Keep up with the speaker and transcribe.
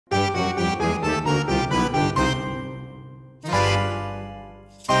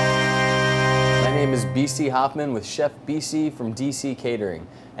BC Hoffman with Chef BC from DC Catering,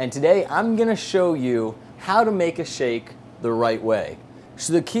 and today I'm going to show you how to make a shake the right way.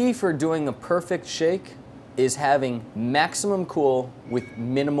 So the key for doing a perfect shake is having maximum cool with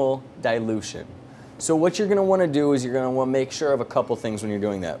minimal dilution. So what you're going to want to do is you're going to want to make sure of a couple things when you're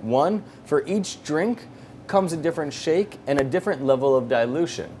doing that. One, for each drink comes a different shake and a different level of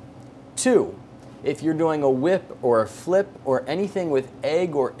dilution. Two, if you're doing a whip or a flip or anything with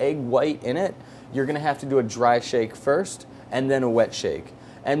egg or egg white in it, you're going to have to do a dry shake first and then a wet shake.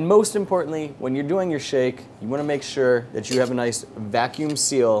 And most importantly, when you're doing your shake, you want to make sure that you have a nice vacuum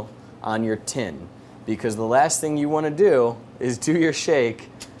seal on your tin, because the last thing you want to do is do your shake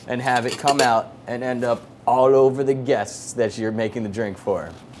and have it come out and end up all over the guests that you're making the drink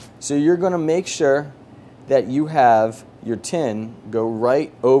for. So you're going to make sure that you have your tin go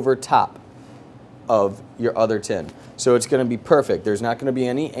right over top of your other tin. So it's going to be perfect. There's not going to be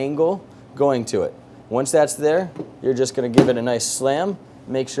any angle going to it. Once that's there, you're just going to give it a nice slam,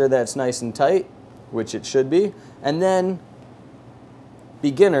 make sure that's nice and tight, which it should be, and then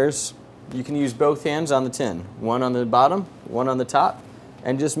beginners, you can use both hands on the tin, one on the bottom, one on the top,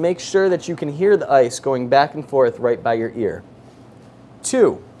 and just make sure that you can hear the ice going back and forth right by your ear.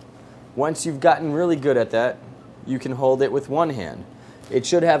 Two, once you've gotten really good at that, you can hold it with one hand. It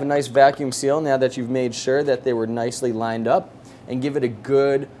should have a nice vacuum seal now that you've made sure that they were nicely lined up, and give it a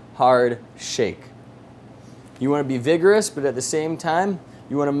good hard shake. You want to be vigorous, but at the same time,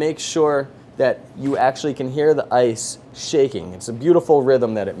 you want to make sure that you actually can hear the ice shaking. It's a beautiful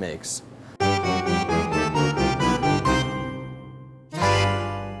rhythm that it makes.